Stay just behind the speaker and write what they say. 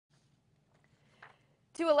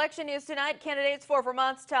To election news tonight, candidates for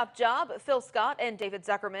Vermont's top job, Phil Scott and David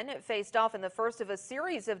Zuckerman, faced off in the first of a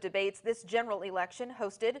series of debates this general election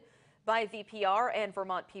hosted by VPR and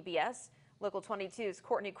Vermont PBS. Local 22's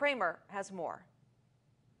Courtney Kramer has more.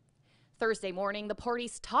 Thursday morning, the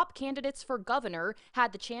party's top candidates for governor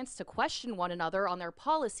had the chance to question one another on their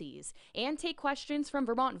policies and take questions from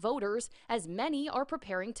Vermont voters, as many are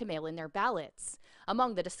preparing to mail in their ballots.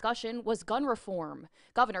 Among the discussion was gun reform.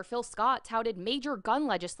 Governor Phil Scott touted major gun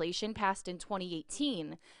legislation passed in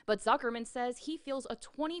 2018, but Zuckerman says he feels a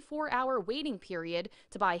 24-hour waiting period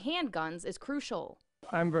to buy handguns is crucial.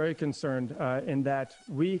 I'm very concerned in that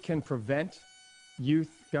we can prevent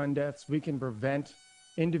youth gun deaths, we can prevent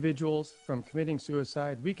individuals from committing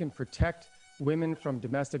suicide, we can protect women from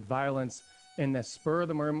domestic violence in the spur of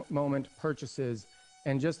the moment purchases,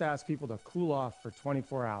 and just ask people to cool off for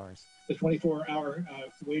 24 hours. The 24-hour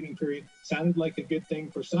waiting period sounded like a good thing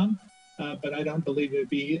for some, but I don't believe it would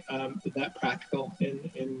be that practical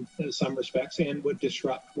in some respects and would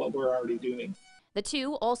disrupt what we're already doing. The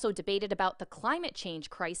two also debated about the climate change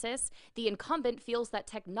crisis. The incumbent feels that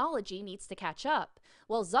technology needs to catch up,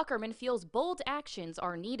 while Zuckerman feels bold actions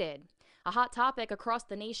are needed. A hot topic across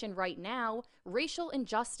the nation right now, racial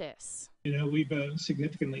injustice. You know, we've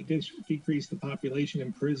significantly decreased the population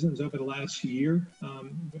in prisons over the last year.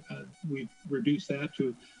 We've reduced that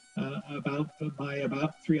to by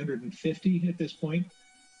about 350 at this point.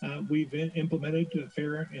 We've implemented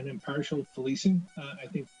fair and impartial policing. I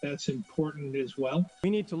think that's important as well.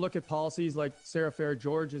 We need to look at policies like Sarah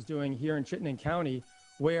Fair-George is doing here in Chittenden County,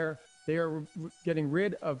 where they are getting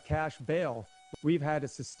rid of cash bail. We've had a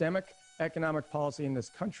systemic economic policy in this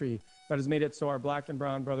country that has made it so our black and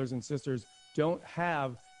brown brothers and sisters don't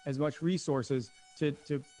have as much resources to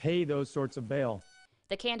pay those sorts of bail.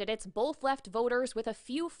 The candidates both left voters with a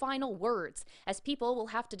few final words, as people will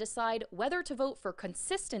have to decide whether to vote for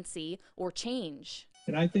consistency or change.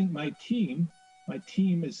 And I think my team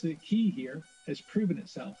is the key here, has proven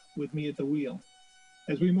itself with me at the wheel.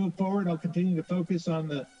 As we move forward, I'll continue to focus on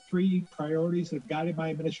the three priorities that have guided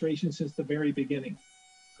my administration since the very beginning: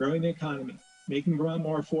 growing the economy, making Vermont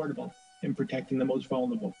more affordable, and protecting the most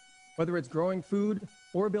vulnerable. Whether it's growing food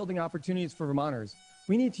or building opportunities for Vermonters,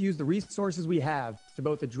 we need to use the resources we have to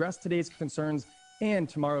both address today's concerns and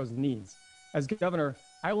tomorrow's needs. As governor,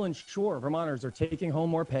 I will ensure Vermonters are taking home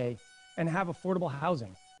more pay and have affordable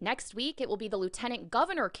housing. Next week, it will be the lieutenant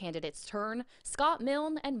governor candidate's turn, Scott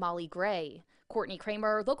Milne and Molly Gray. Courtney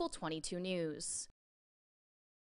Kramer, Local 22 News.